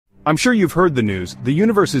I'm sure you've heard the news, the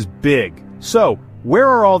universe is big. So, where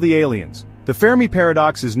are all the aliens? The Fermi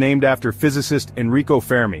Paradox is named after physicist Enrico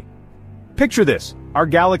Fermi. Picture this, our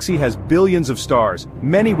galaxy has billions of stars,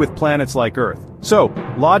 many with planets like Earth. So,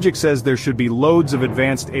 logic says there should be loads of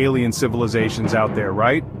advanced alien civilizations out there,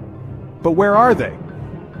 right? But where are they?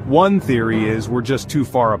 One theory is we're just too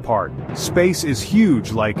far apart. Space is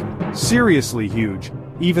huge, like, seriously huge.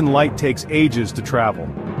 Even light takes ages to travel.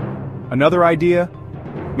 Another idea?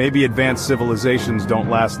 Maybe advanced civilizations don't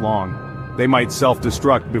last long. They might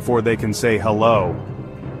self-destruct before they can say hello.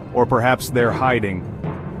 Or perhaps they're hiding.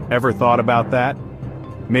 Ever thought about that?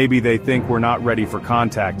 Maybe they think we're not ready for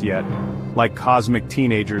contact yet, like cosmic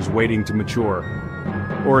teenagers waiting to mature.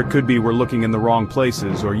 Or it could be we're looking in the wrong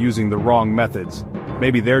places or using the wrong methods.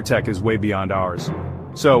 Maybe their tech is way beyond ours.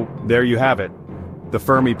 So, there you have it. The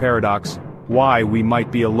Fermi Paradox, why we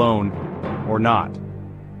might be alone, or not.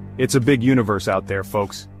 It's a big universe out there,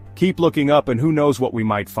 folks. Keep looking up and who knows what we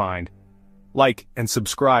might find. Like and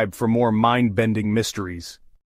subscribe for more mind-bending mysteries.